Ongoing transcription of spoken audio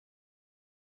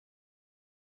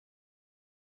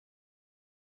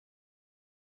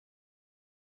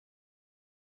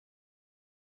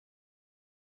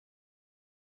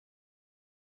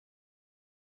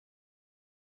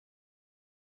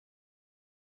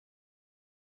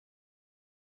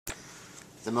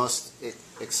the most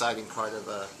exciting part of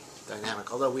a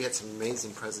dynamic, although we had some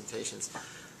amazing presentations.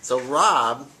 So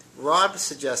Rob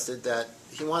suggested that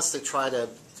he wants to try to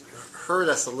hurt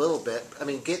us a little bit. I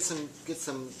mean,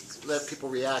 let people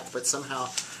react, but somehow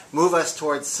move us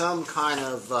towards some kind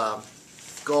of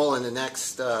goal in the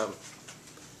next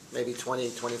maybe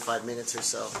 20, 25 minutes or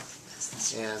so.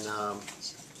 And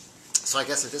so I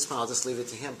guess at this point I'll just leave it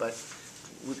to him, but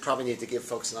we probably need to give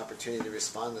folks an opportunity to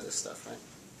respond to this stuff, right?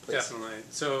 Please. Definitely.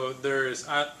 So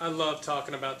I love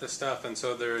talking about this stuff, and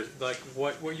so there's like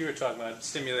what you were talking about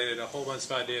stimulated a whole bunch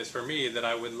of ideas for me that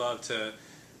I would love to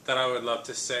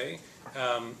say.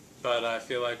 But I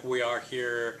feel like we are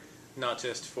here not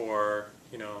just for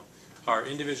our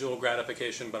individual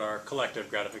gratification, but our collective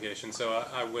gratification. So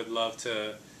I would love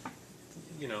to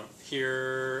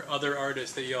hear other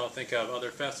artists that you all think of, other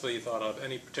festivals you thought of,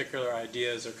 any particular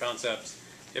ideas or concepts.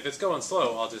 If it's going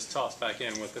slow, I'll just toss back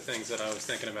in with the things that I was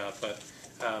thinking about. But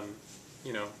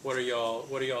what are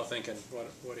y'all thinking?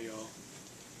 What are y'all?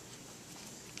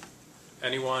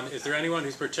 Anyone? Is there anyone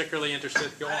who's particularly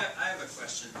interested? I have a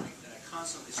question that I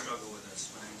constantly struggle with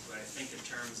this when I think in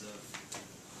terms of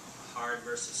hard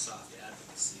versus soft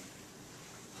advocacy.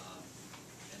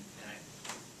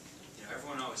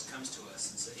 Everyone always comes to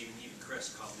us and says, even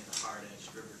Chris called me the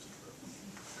hard-edged riverkeeper.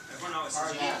 Everyone always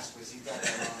says,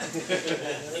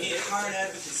 you need hard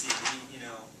advocacy,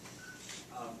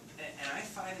 and I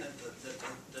find that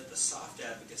the soft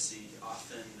advocacy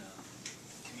often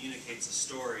communicates a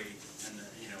story, and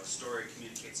a story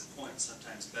communicates a point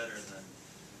sometimes better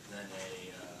than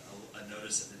a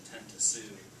notice of intent to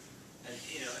sue. And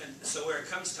and so where it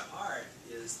comes to art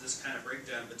is this kind of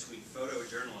breakdown between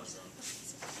photojournalism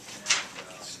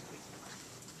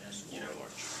and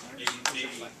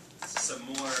maybe some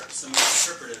more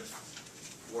interpretive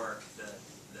work that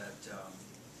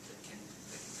can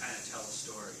kind of tell a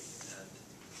story. And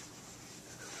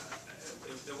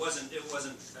it wasn't.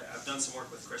 I've done some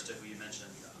work with Krista, who you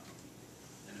mentioned,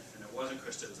 and it wasn't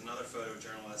Krista. It was another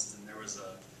photojournalist, and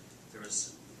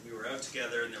we were out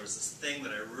together, and there was this thing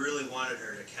that I really wanted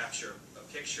her to capture a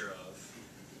picture of,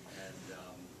 and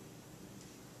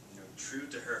true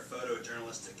to her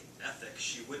photojournalistic ethic,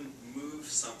 she wouldn't move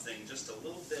something just a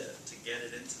little bit to get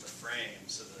it into the frame,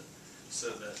 so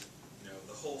that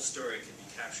the whole story could be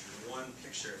captured in one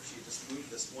picture. If she just moved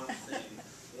this one thing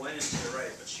one into the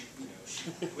right, but she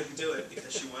wouldn't do it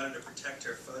because she wanted to protect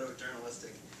her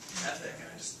photojournalistic ethic, and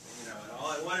I just and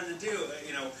all I wanted to do,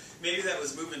 maybe that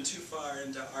was moving too far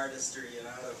into artistry and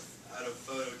out of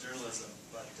photojournalism,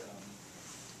 but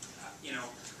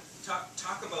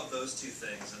talk about those two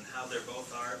things and how they're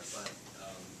both art, but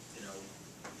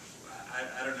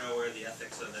I don't know where the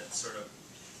ethics of it sort of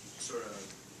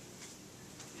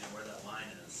where that line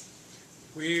is.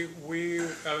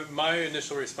 My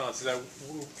initial response is that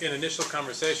in initial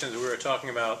conversations we were talking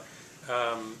about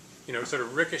sort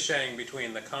of ricocheting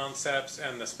between the concepts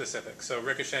and the specifics. So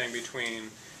ricocheting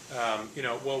between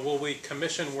will we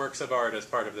commission works of art as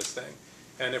part of this thing?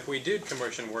 And if we did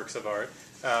commission works of art,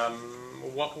 how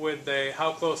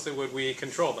closely would we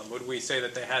control them? Would we say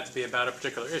that they had to be about a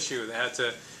particular issue, they had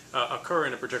to occur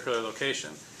in a particular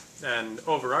location? And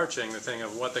overarching the thing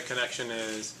of what the connection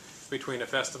is between a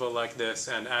festival like this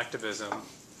and activism,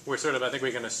 I think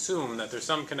we can assume that there's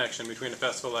some connection between a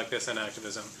festival like this and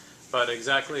activism, but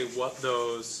exactly what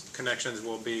those connections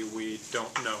will be, we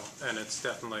don't know, and it's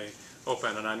definitely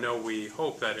open, and I know we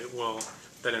hope that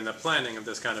that in the planning of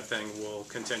this kind of thing, we'll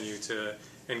continue to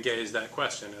engage that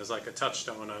question as like a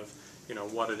touchstone of,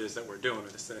 what it is that we're doing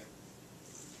with this thing.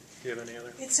 Do you have any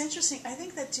other? It's interesting. I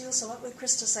think that deals a lot with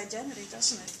Krista's identity,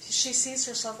 doesn't it? She sees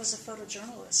herself as a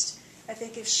photojournalist. I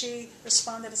think if she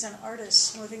responded as an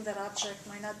artist, moving that object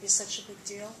might not be such a big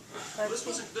deal. But this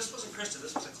wasn't Krista.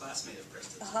 This was a classmate of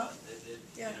Krista's.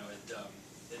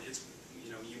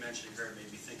 You mentioning her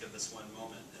made me think of this one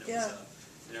moment, and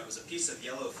it was a piece of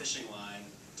yellow fishing line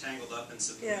tangled up in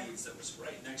some weeds that was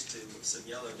right next to some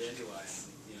yellow dandelions.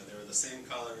 They were the same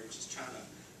color, just trying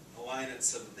to align it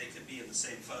so that they could be in the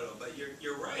same photo. But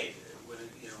you're right when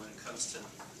it comes to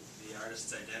the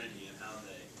artist's identity and how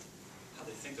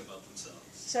they think about themselves.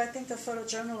 So I think the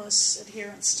photojournalist's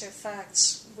adherence to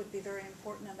facts would be very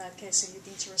important in that case, and you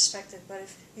need to respect it. But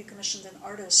if you commissioned an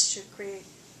artist to create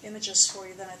images for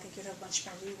you, then I think you'd have much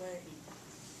more leeway.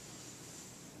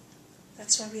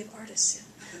 That's why we have artists, yeah.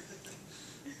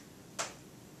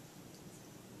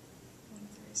 One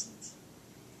of the reasons.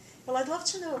 Well, I'd love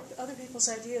to know other people's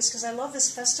ideas, because I love this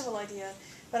festival idea,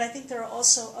 but I think there are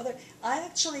also other... I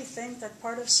actually think that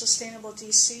part of Sustainable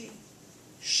DC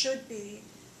should be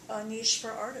a niche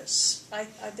for artists.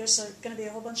 There's going to be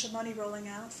a whole bunch of money rolling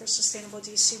out for Sustainable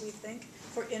DC, we think,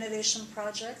 for innovation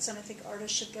projects, and I think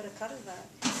artists should get a cut of that.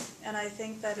 And I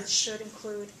think that it should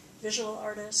include visual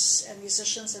artists and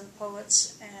musicians and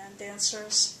poets and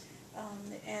dancers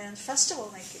and festival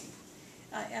making.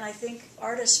 And I think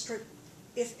artists,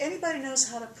 if anybody knows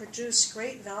how to produce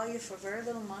great value for very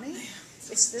little money,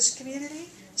 it's this community.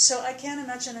 So I can't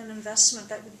imagine an investment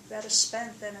that would be better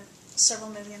spent than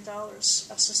several $1 million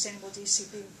of Sustainable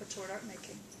DC being put toward art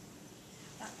making.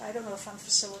 I don't know if I'm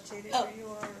facilitating or you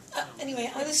are.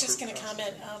 Anyway, I was just going to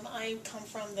comment. I come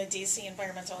from the DC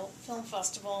Environmental Film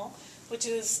Festival, which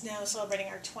is now celebrating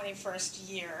our 21st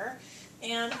year.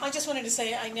 And I just wanted to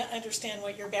say, I understand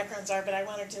what your backgrounds are, but I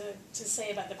wanted to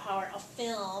say about the power of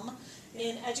film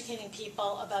in educating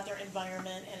people about their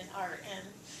environment and in art. And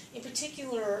in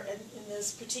particular, in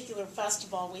this particular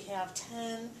festival, we have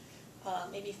 10,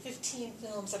 maybe 15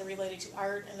 films that are related to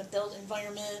art and the built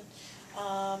environment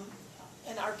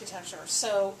and architecture.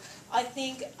 So I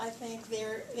think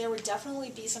there would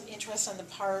definitely be some interest on the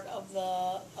part of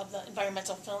the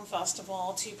Environmental Film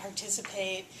Festival to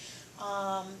participate.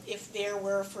 If there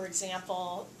were, for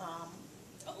example,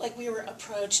 like we were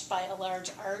approached by a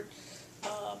large art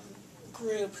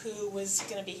group who was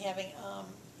going to be having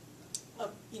a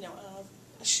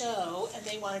show, and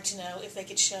they wanted to know if they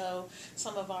could show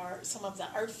some of the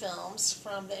art films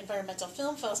from the Environmental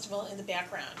Film Festival in the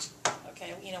background.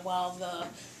 Okay, while the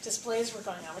displays were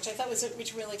going on, which I thought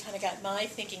which really kind of got my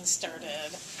thinking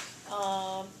started.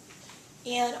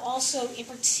 And also, in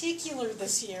particular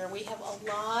this year, we have a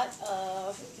lot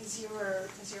of, because you're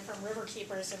from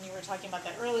Riverkeepers and you were talking about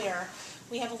that earlier,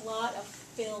 we have a lot of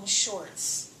film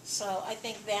shorts. So I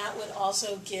think that might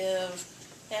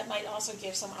also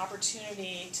give some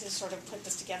opportunity to sort of put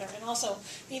this together. And also,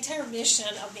 the entire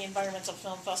mission of the Environmental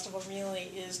Film Festival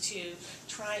really is to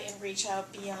try and reach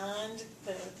out beyond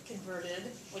the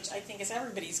converted, which I think is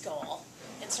everybody's goal,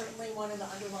 and certainly one of the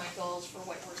underlying goals for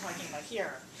what we're talking about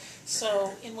here.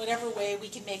 So in whatever way we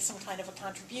can make some kind of a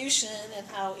contribution and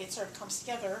how it sort of comes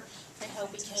together, I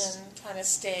hope we can kind of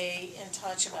stay in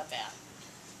touch about that.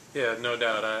 Yeah, no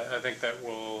doubt. I think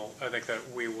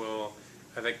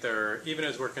there, even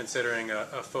as we're considering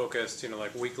a focused,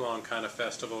 like week-long kind of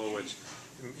festival, which,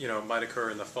 might occur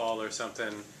in the fall or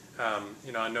something.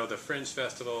 I know the Fringe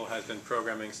Festival has been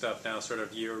programming stuff now sort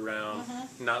of year-round,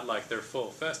 not like their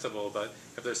full festival, but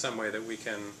if there's some way that we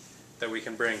can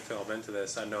bring film into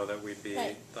this, I know that we'd be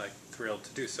like thrilled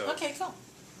to do so. Okay, cool.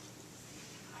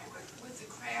 I work with the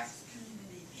crafts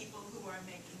community, people who are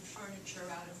making furniture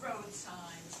out of road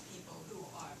signs, people who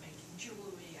are making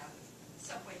jewelry out of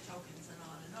subway tokens, and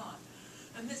on and on.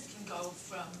 And this can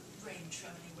range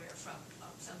from anywhere from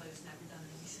somebody who's never done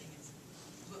anything and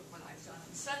look what I've done on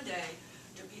Sunday,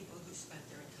 to people who spent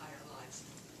their entire lives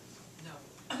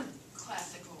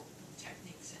classical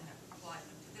techniques and apply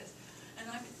them to this. And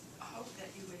I would hope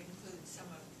that you would include some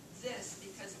of this,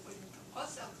 because it would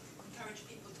also encourage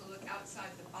people to look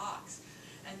outside the box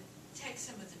and take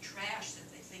some of the trash that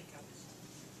they think of as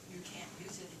you can't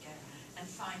use it again and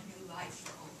find new life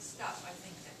for old stuff. I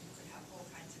think that you could have all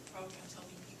kinds of programs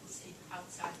helping people see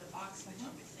outside the box, which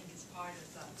I would think is part of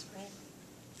the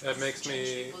That makes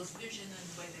me people's vision and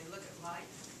the way they look at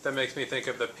life. That makes me think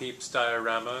of the Peeps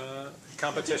diorama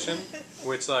competition,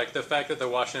 which, like, the fact that the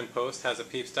Washington Post has a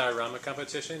Peeps diorama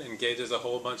competition engages a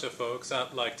whole bunch of folks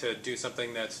out, like, to do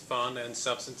something that's fun and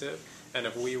substantive. And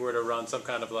if we were to run some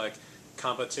kind of, like,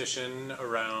 competition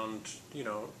around,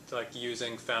 like,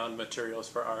 using found materials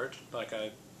for art, like, I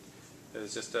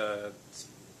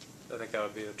think that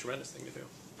would be a tremendous thing to do.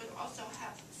 But also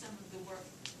have some of the work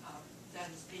that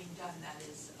is being done that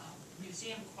is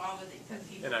museum quality that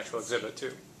people An actual exhibit,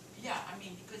 too. Yeah, I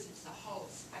mean, because it's the whole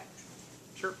spectrum.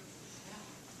 Sure.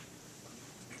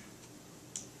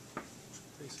 Yeah.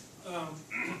 Please.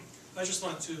 I just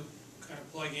want to kind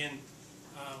of plug in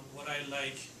what I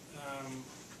like.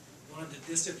 One of the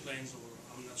disciplines, or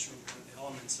I'm not sure, one of the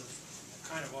elements of the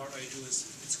kind of art I do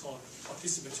it's called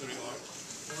participatory art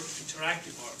or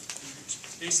interactive art, which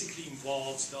basically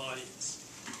involves the audience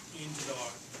into the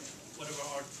art, whatever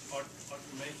art we're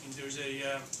making. There's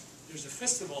a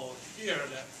festival here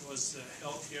that was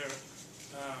held here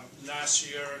last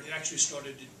year. It actually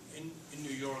started in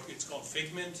New York. It's called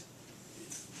Figment.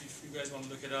 If you guys want to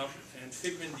look it up, and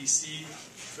Figment DC,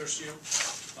 first year.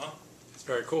 Huh? It's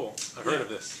very cool. I've heard of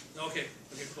this. Okay,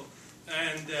 cool.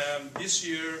 And this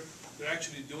year they're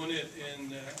actually doing it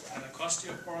in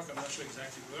Anacostia Park. I'm not sure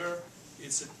exactly where.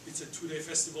 It's a 2-day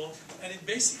festival, and it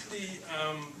basically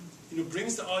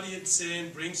brings the audience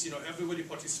in, everybody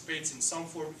participates in some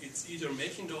form. It's either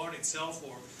making the art itself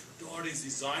or the art is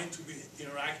designed to be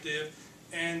interactive,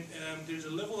 and there's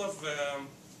a level of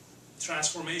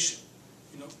transformation.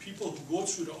 You know, people who go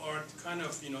through the art kind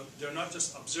of, you know, they're not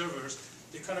just observers,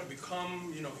 they kind of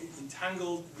become, you know,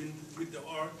 entangled with the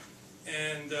art,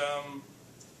 and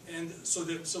so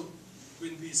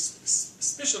when we,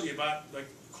 especially about like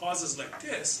causes like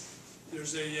this,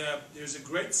 there's a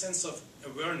great sense of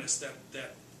awareness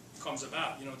that comes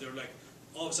about. You know, they're like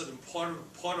all of a sudden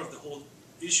part of the whole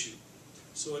issue.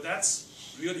 So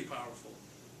that's really powerful.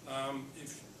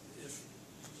 If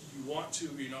you want to,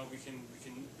 you know, we can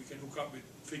hook up with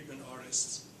Figment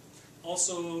artists.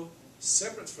 Also,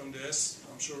 separate from this,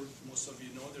 I'm sure most of you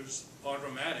know, there's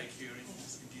Artomatic here in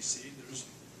DC. There's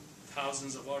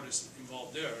thousands of artists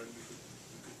involved there, and we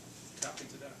could tap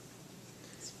into that.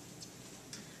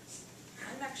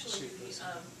 I'm actually the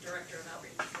director of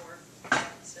outreach for,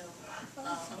 so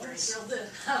I'm very thrilled to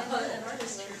have an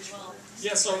artist here as well.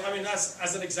 Yeah, so I mean,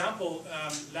 as an example,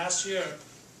 last year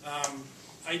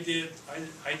I did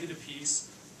a piece.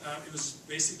 It was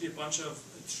basically a bunch of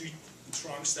tree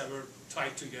trunks that were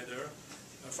tied together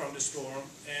from the storm,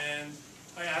 and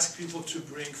I asked people to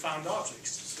bring found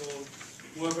objects. So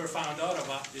whoever found out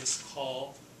about this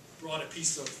call brought a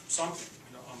piece of something,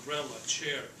 you know, umbrella,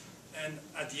 chair. And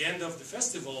at the end of the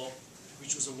festival,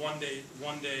 which was a one-day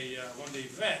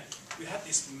event, we had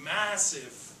this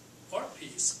massive art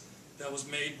piece that was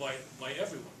made by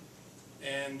everyone.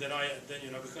 And then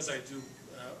you know, because I do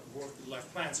work with live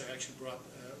plants, I actually brought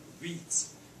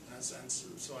weeds, and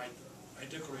so I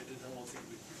decorated the whole thing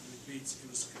with weeds.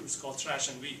 It was called Trash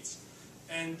and Weeds.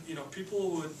 And you know,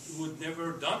 people who had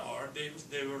never done art,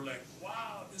 they were like,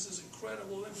 wow, this is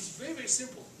incredible. It was very, very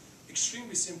simple.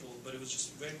 Extremely simple, but it was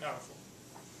just very powerful.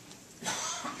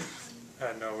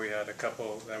 I know we had a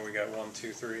couple, then we got 1,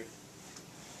 2, 3.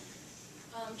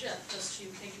 Jeff, just to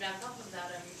piggyback off of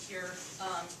that, I'm here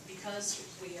because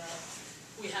we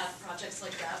have projects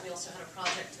like that. We also had a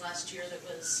project last year that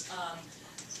was,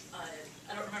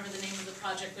 I don't remember the name of the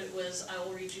project, but it was I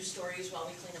Will Read You Stories While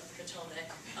We Clean Up the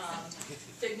Potomac.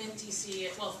 Figment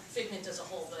DC, well, Figment as a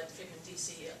whole, but Figment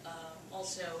DC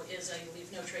also is a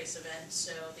Leave No Trace event,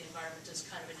 so the environment is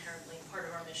kind of inherently part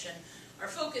of our mission. Our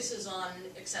focus is on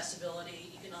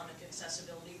accessibility, economic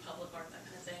accessibility, public art, that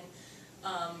kind of thing.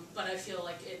 But I feel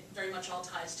like it very much all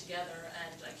ties together,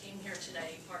 and I came here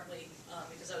today partly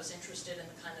because I was interested in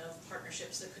the kind of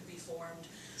partnerships that could be formed.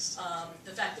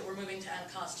 The fact that we're moving to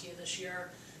Anacostia this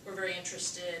year, we're very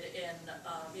interested in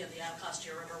you know, the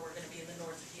Anacostia River. We're going to be in the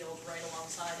North Field right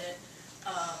alongside it.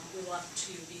 We want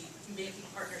to be making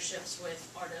partnerships with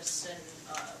artists and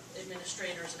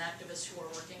administrators and activists who are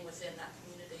working within that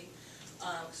community,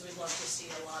 because we'd love to see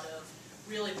a lot of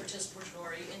really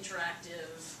participatory,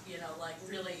 interactive, you know, like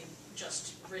really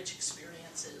just rich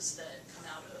experiences that come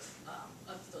out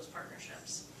of those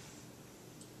partnerships.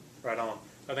 Right on.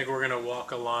 I think we're going to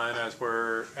walk a line as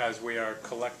we are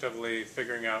collectively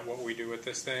figuring out what we do with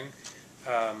this thing,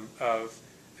 of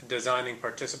designing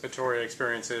participatory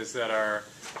experiences that are,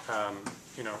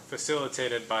 you know,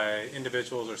 facilitated by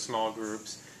individuals or small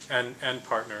groups and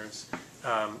partners,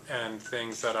 and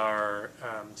things that are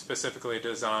specifically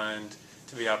designed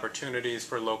to be opportunities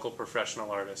for local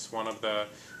professional artists, one of the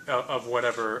of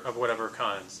whatever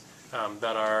kinds,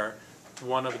 that are.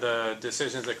 One of the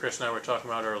decisions that Chris and I were talking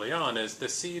about early on is the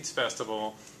Seeds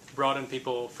Festival brought in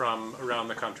people from around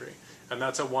the country, and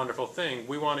that's a wonderful thing.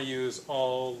 We want to use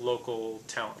all local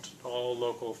talent, all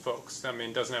local folks. I mean,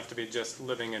 it doesn't have to be just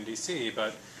living in DC,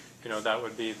 but you know, that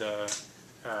would be the.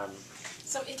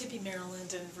 So it could be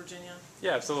Maryland and Virginia.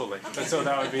 Yeah, absolutely. Okay. And so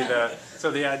that would be the.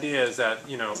 So the idea is that,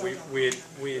 you know, we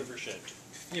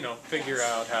you know, figure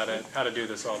out how to do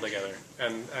this all together,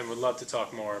 and would love to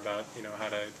talk more about, you know,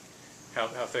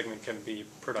 how Figment can be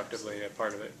productively a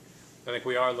part of it. I think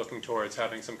we are looking towards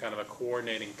having some kind of a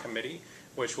coordinating committee,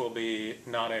 which will be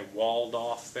not a walled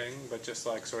off thing, but just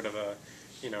like sort of a,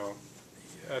 you know,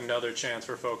 another chance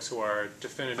for folks who are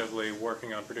definitively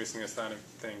working on producing this kind of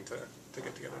thing to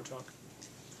get together and talk.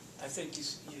 I think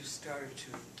you started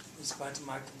to respond to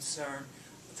my concern.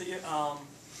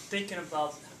 Thinking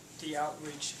about the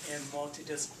outreach and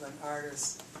multidisciplinary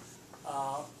artists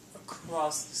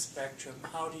across the spectrum,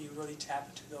 how do you really tap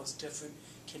into those different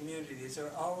communities? There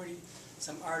are already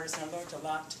some artists, and I learned a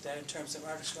lot today in terms of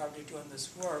artists who are already doing this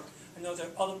work. I know there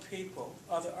are other people,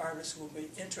 other artists who will be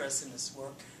interested in this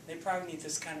work. They probably need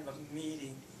this kind of a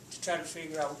meeting to try to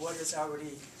figure out what is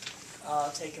already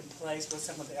taking place, what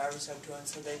some of the artists are doing,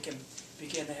 so they can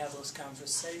begin to have those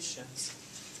conversations.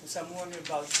 And so I'm wondering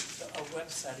about a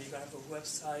website. Are you going to have a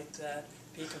website that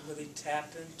people can really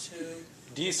tap into?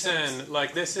 DCEN,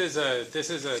 like this is a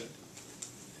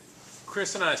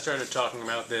Chris and I started talking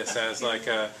about this as like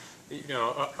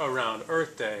around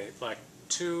Earth Day, like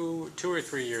two or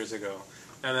 3 years ago,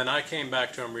 and then I came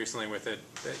back to him recently with it,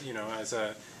 as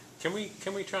a, can we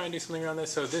try and do something around this?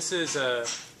 So this is I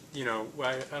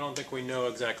don't think we know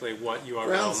exactly what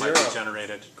URL might be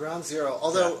generated. Ground zero.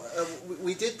 Although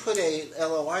we did put a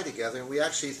LOI together, and we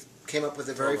actually came up with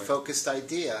a very focused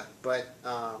idea. But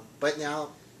now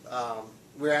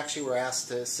we're asked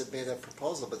to submit a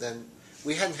proposal. But then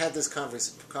we hadn't had this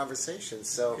conversation,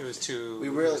 so it was too. We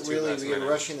were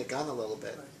rushing the gun a little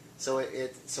bit. So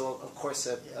so of course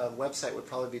a website would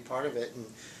probably be part of it,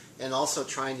 and also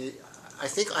trying to. I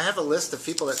think I have a list of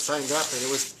people that signed up, and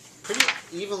it was pretty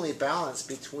evenly balanced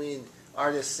between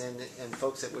artists and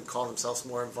folks that would call themselves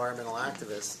more environmental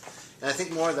activists. And I think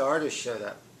more of the artists showed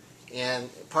up. And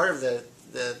part of the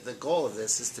goal of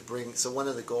this is to bring, so one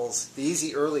of the goals,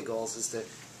 the early goals, is to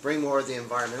bring more of the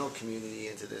environmental community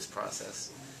into this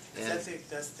process. And I think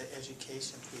that's the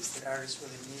education piece that artists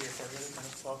really need if they're really going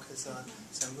to focus on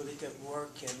some really good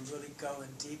work and really going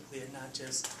deeply and not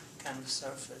just kind of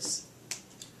surface.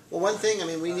 Well, one thing, I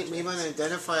mean, we want to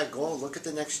identify a goal, look at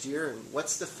the next year, and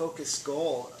what's the focus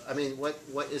goal? I mean, what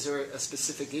is there a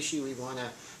specific issue we want to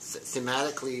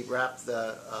thematically wrap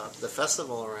the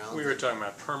festival around? We were talking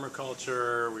about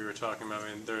permaculture. We were talking about,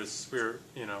 there's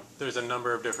a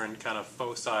number of different kind of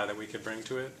foci that we could bring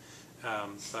to it,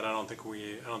 but I don't think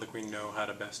we know how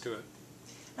to best do it.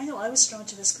 I know I was drawn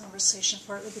to this conversation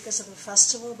partly because of the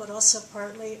festival, but also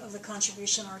partly of the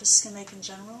contribution artists can make in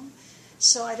general.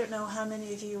 So I don't know how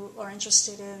many of you are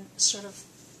interested in sort of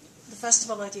the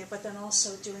festival idea, but then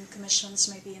also doing commissions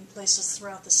maybe in places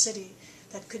throughout the city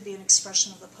that could be an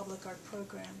expression of the public art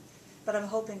program. But I'm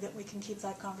hoping that we can keep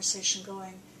that conversation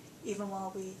going even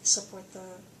while we support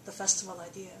the festival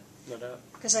idea. No doubt.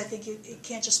 Because I think it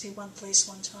can't just be one place,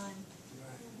 one time.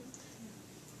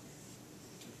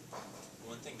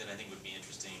 One thing that I think would be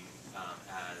interesting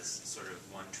as sort of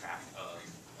one track of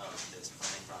this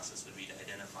planning process would be to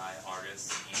identify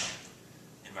artists and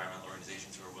environmental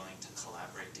organizations who are willing to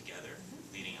collaborate together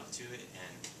leading up to it,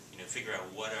 and figure out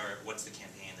what's the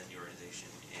campaign that the organization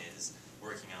is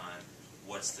working on,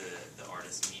 what's the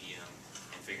artist medium,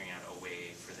 and figuring out a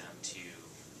way for them to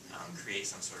create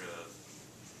some sort of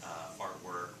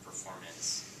artwork,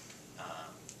 performance,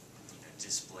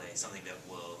 display, something that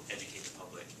will educate the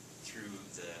public through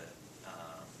the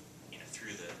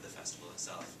festival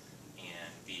itself,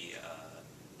 and be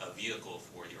a vehicle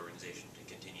for the organization to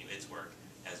continue its work,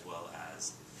 as well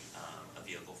as a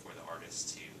vehicle for the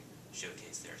artists to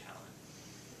showcase their talent.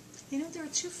 There are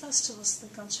two festivals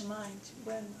that come to mind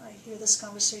when I hear this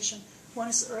conversation. One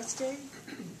is Earth Day,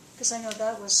 because I know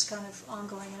that was kind of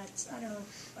ongoing, and I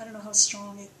don't know how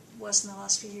strong it was in the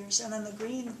last few years. And then the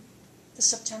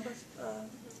September,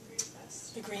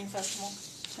 the Green Festival.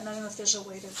 And I don't know if there's a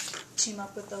way to team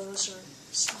up with those or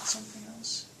something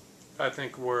else. I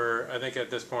think at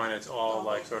this point it's all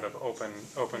like sort of open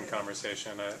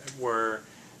conversation.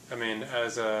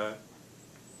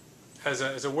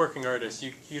 As a working artist,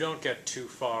 you don't get too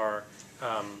far,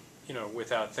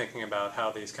 without thinking about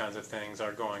how these kinds of things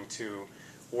are going to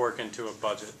work into a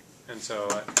budget. And so,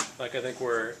 I think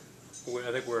we're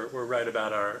right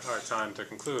about our time to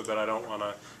conclude. But I don't want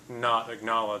to not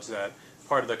acknowledge that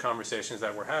part of the conversations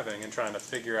that we're having and trying to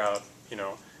figure out,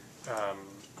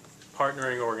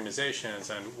 partnering organizations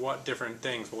and what different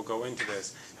things will go into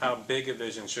this. How big a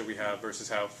vision should we have versus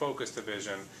how focused a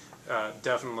vision?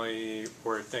 Definitely,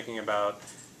 we're thinking about,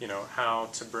 how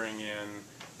to bring in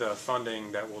the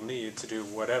funding that we'll need to do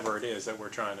whatever it is that we're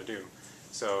trying to do.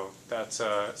 So that's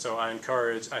so I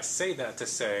say that to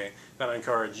say that I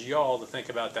encourage y'all to think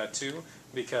about that too,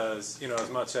 because as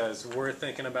much as we're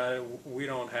thinking about it, we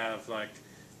don't have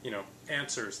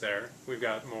answers there. We've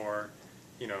got more,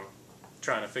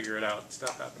 trying to figure it out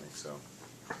stuff happening. So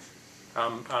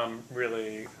I'm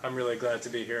really glad to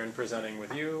be here and presenting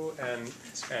with you, and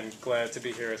glad to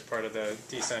be here as part of the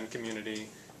DCEN community,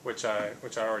 which I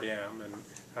already am. And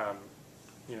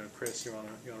Chris, you wanna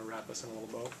wrap us in a little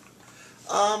bow?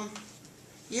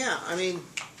 Yeah,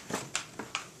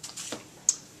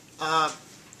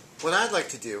 what I'd like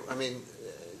to do,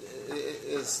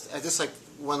 is I just like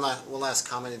one last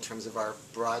comment in terms of our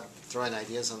broad throwing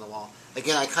ideas on the wall.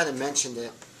 Again, I kind of mentioned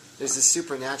it. There's the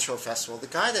Supernatural Festival. The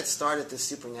guy that started the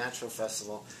Supernatural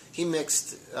Festival, he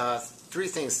mixed three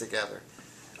things together: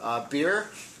 beer,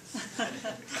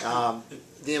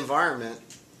 the environment,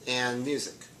 and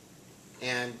music.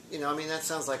 And that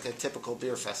sounds like a typical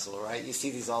beer festival, right? You see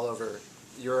these all over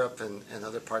Europe and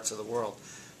other parts of the world.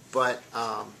 But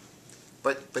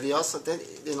he also then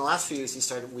in the last few years he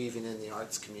started weaving in the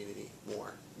arts community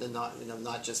more.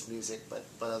 not just music, but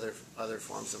other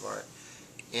forms of art.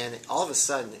 And all of a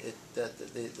sudden, the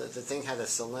thing had a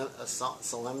solemnness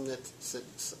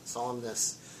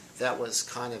that was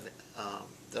kind of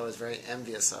that was very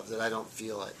envious of, that I don't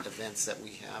feel at events that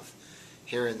we have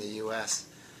here in the U.S.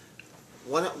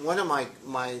 One of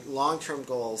my long-term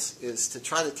goals is to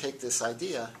try to take this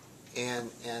idea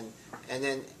and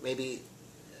then maybe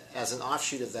as an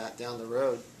offshoot of that down the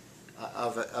road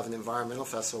of an environmental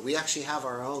festival, we actually have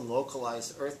our own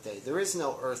localized Earth Day. There is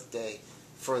no Earth Day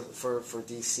for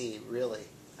DC, really.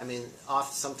 I mean,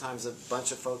 sometimes a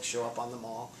bunch of folks show up on the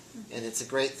mall, and it's a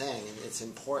great thing, and it's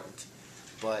important.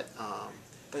 But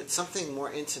something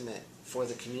more intimate for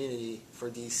the community, for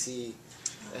DC,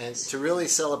 and to really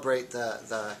celebrate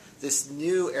this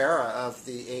new era of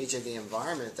the age of the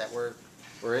environment that we're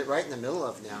right in the middle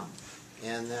of now,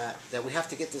 and that we have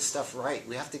to get this stuff right.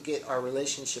 We have to get our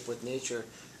relationship with nature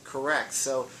correct.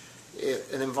 So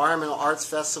an environmental arts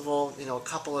festival, a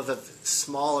couple of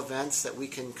small events that we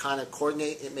can kind of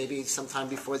coordinate, it maybe sometime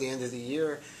before the end of the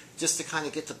year, just to kind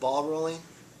of get the ball rolling,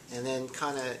 and then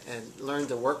kind of learn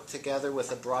to work together with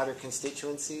the broader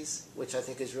constituencies, which I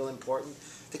think is really important.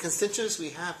 The constituents we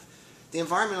have, the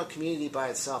environmental community by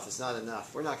itself is not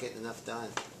enough. We're not getting enough done.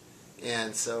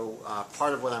 And so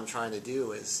part of what I'm trying to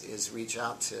do is reach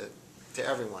out to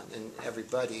everyone and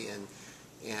everybody.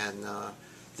 And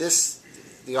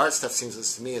the art stuff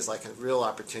seems to me is like a real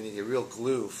opportunity, a real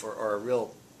glue or a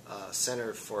real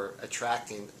center for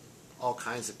attracting all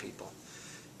kinds of people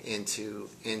into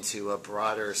a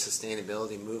broader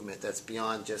sustainability movement that's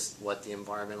beyond just what the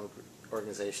environmental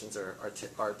organizations or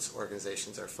arts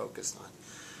organizations are focused on.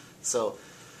 So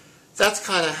that's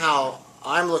kind of how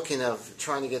I'm looking of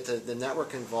trying to get the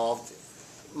network involved.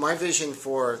 My vision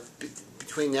for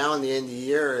between now and the end of the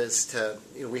year is to,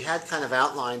 we had kind of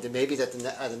outlined, and maybe at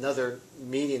another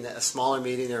meeting, a smaller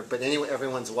meeting, but anyway,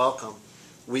 everyone's welcome.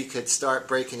 We could start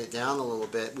breaking it down a little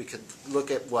bit. We could look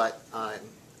at what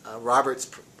Robert's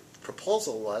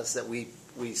proposal was that we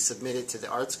submitted to the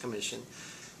Arts Commission,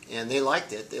 and they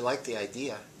liked it. They liked the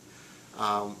idea.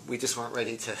 We just weren't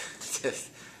ready to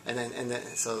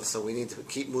so we need to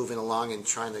keep moving along and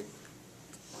trying to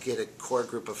get a core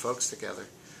group of folks together.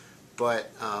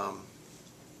 But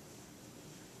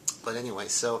anyway,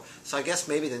 so I guess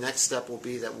maybe the next step will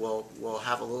be that we'll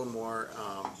have a little more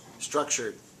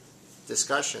structured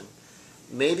discussion.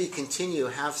 Maybe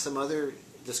have some other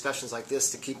discussions like this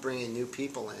to keep bringing new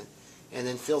people in, and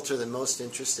then filter the most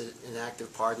interested and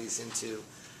active parties into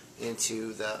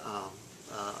the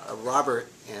Robert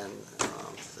and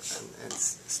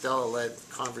Stella led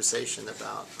conversation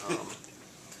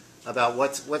about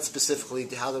what specifically,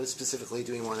 how specifically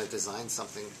do we want to design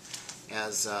something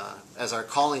as our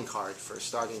calling card for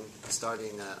starting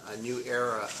a new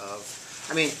era of.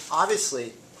 I mean,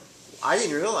 obviously, I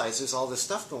didn't realize there's all this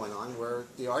stuff going on where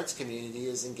the arts community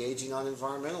is engaging on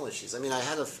environmental issues. I mean, I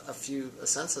had a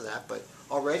sense of that, but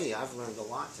already I've learned a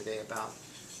lot today about.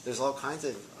 There's all kinds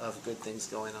of good things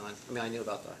going on. I mean, I knew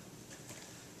about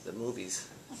the movies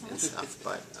and stuff,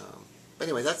 but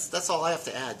anyway, that's all I have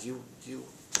to add. Do you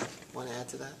want to add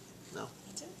to that? No.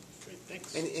 That's it. Great,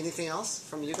 thanks. Anything else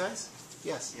from you guys?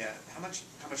 Yes. Yeah. How much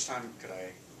time could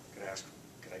I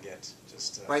get?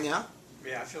 Just right now?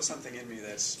 Yeah, I feel something in me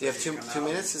that's. Do you have two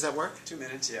minutes? Does that work? 2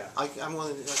 minutes, yeah. I'm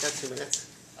willing. I got 2 minutes.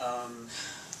 I'm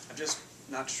just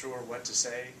not sure what to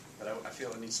say, but I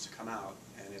feel it needs to come out,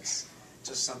 and it's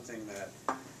just something that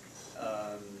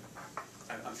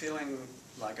I'm feeling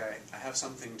like I have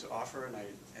something to offer,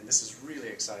 and this is really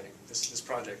exciting. This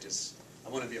project is. I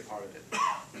want to be a part of it.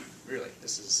 Really,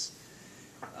 this is.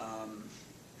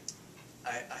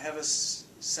 I have a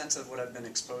sense of what I've been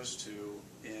exposed to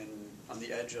on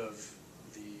the edge of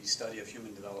the study of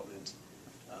human development,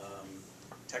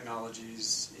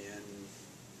 technologies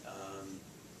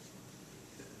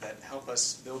that help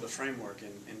us build a framework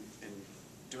in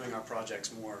doing our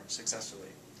projects more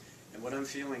successfully. And what I'm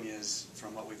feeling is,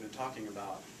 from what we've been talking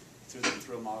about,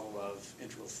 through a model of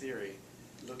integral theory,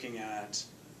 looking at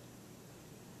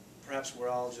perhaps we're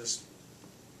all just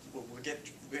we get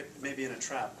maybe in a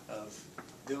trap of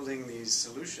building these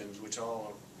solutions, which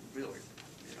all are really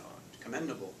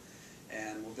commendable,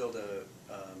 and we'll build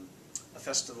a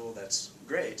festival that's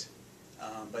great,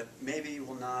 but maybe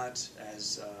will not,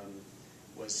 as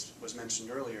was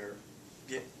mentioned earlier,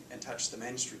 get and touch the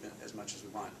mainstream as much as we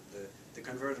want. The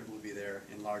converted will be there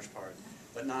in large part,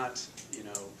 but not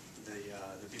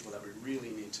the people that we really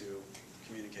need to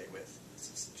communicate with. This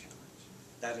is the challenge.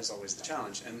 That is always the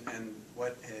challenge, and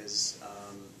what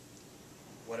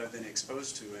I've been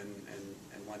exposed to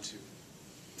and want to,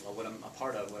 well, what I'm a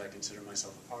part of, what I consider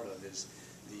myself a part of, is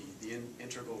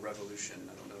integral revolution.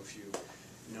 I don't know if you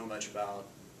know much about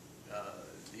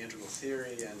the integral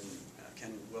theory and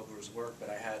Ken Wilber's work, but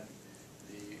I've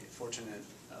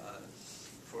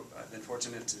been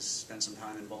fortunate to spend some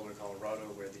time in Boulder, Colorado,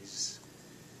 where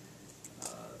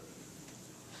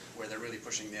where they're really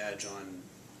pushing the edge on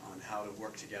how to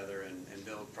work together and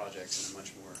build projects in a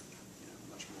much more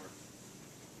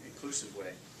inclusive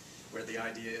way, where the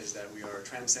idea is that we are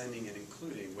transcending and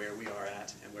including where we are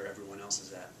at and where everyone else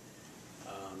is at.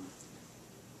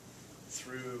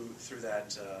 Through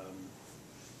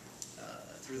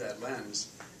that lens,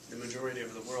 the majority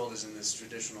of the world is in this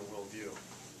traditional worldview,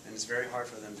 and it's very hard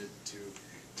for them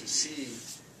to see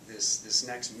this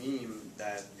next meme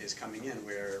that is coming in,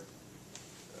 where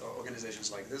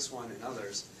organizations like this one and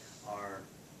others are,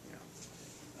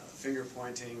 finger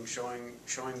pointing, showing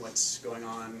what's going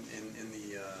on in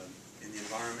the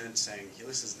environment, saying, hey,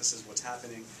 this is what's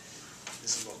happening,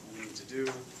 this is what we need to do.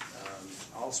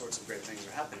 All sorts of great things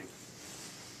are happening.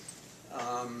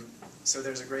 So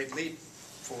there's a great leap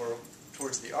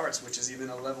towards the arts, which is even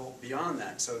a level beyond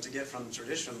that. So to get from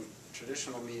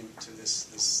traditional meme to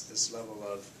this level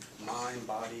of mind,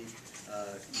 body,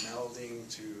 melding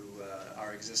to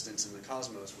our existence in the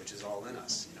cosmos, which is all in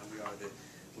us.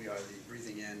 We are the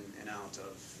breathing in and out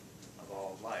of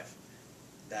all of life.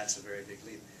 That's a very big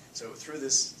leap. So through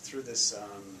this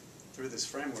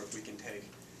framework, we can take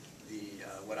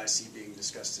what I see being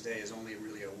discussed today is only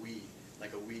really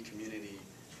like a we community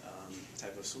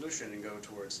type of solution, and go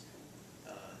towards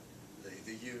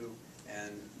the you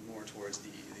and more towards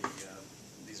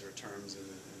these are terms in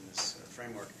this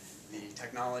framework, the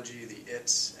technology, the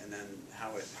it's, and then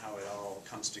how it all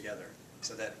comes together,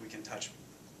 so that we can touch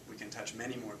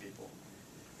many more people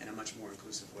in a much more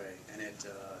inclusive way, and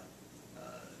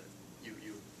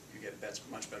you get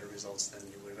much better results than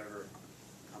you would have ever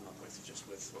come up with just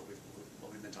with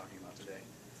what we've been talking about today.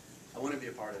 I want to be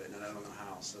a part of it, and I don't know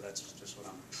how, so that's just what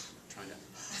I'm trying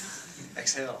to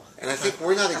exhale. And I think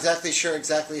we're not exactly sure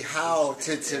how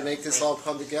to make this all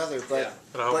come together, but Yeah.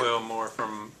 But I hope we'll more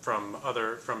from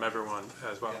everyone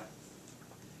as well. Yeah.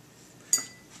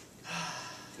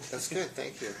 that's good.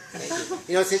 Thank you. Thank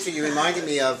you. It's interesting. You reminded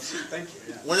me of Thank you.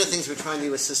 Yeah. one of the things we're trying to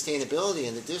do with sustainability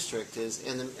in the district is,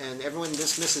 and everyone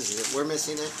dismisses it. We're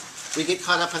missing it. We get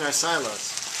caught up in our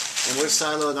silos, and we're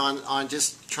siloed on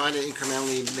just trying to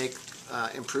incrementally make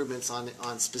improvements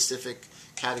on specific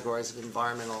categories of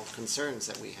environmental concerns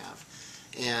that we have.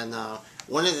 And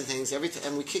one of the things,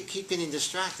 and we keep getting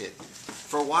distracted.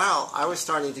 For a while, I was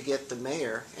starting to get the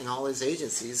mayor and all his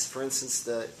agencies, for instance,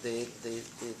 the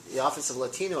Office of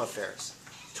Latino Affairs,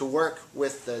 to work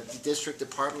with the District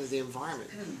Department of the Environment.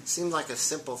 Seemed like a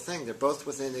simple thing. They're both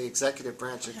within the executive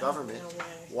branch of government.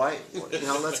 Why?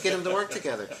 Let's get them to work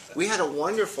together. We had a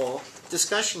wonderful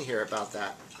discussion here about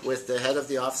that with the head of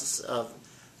the Office of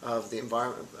the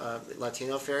Environment,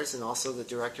 Latino Affairs, and also the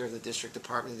director of the District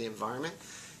Department of the Environment.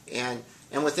 And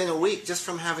within a week, just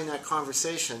from having that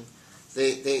conversation,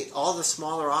 all the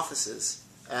smaller offices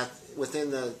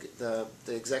within the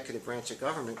executive branch of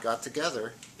government got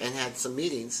together and had some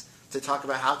meetings to talk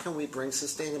about how can we bring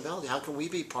sustainability, how can we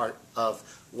be part of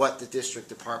what the District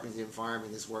Department of the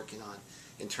Environment is working on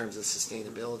in terms of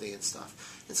sustainability and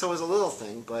stuff. And so it was a little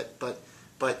thing, but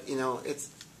it's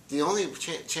the only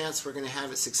chance we're going to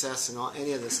have success in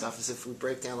any of this stuff is if we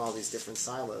break down all these different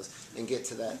silos and get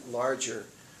to that larger.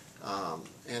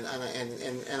 And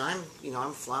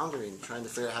I'm floundering trying to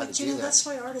figure out how to do that. That's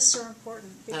why artists are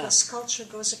important, because culture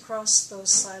goes across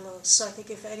those silos. So I think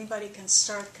if anybody can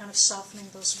start kind of softening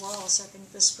those walls, I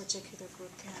think this particular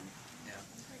group can. Yeah,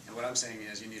 and what I'm saying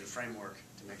is you need a framework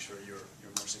to make sure you're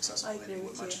more successful. I agree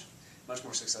with you. Much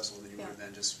more successful than you would have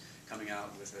been just coming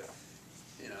out with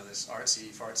this artsy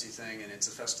fartsy thing, and it's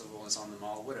a festival, it's on the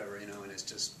mall, whatever, and it's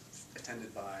just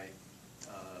attended by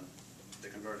the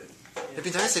converted. It'd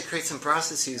be nice to create some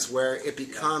processes where it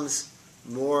becomes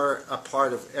more a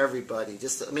part of everybody,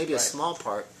 just maybe a small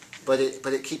part, but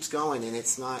it keeps going, and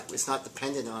it's not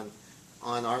dependent on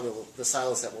the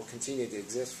silos that will continue to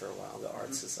exist for a while, the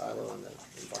arts silo and the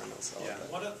environmental silo. Yeah.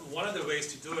 One of the ways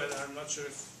to do it, I'm not sure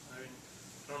I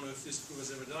don't know if this group has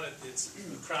ever done it, it's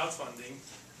crowdfunding.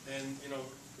 And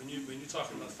when you're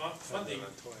talking about funding,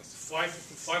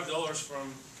 $5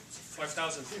 from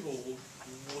 5,000 people will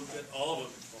get all of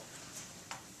them involved.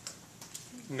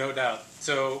 No doubt.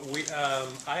 So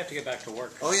I have to get back to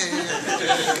work. Oh yeah.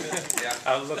 Yeah.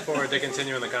 I look forward to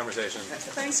continuing the conversation.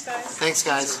 Thanks, guys. Thanks,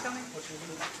 guys. Thanks for coming.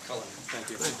 Thank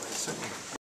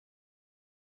you.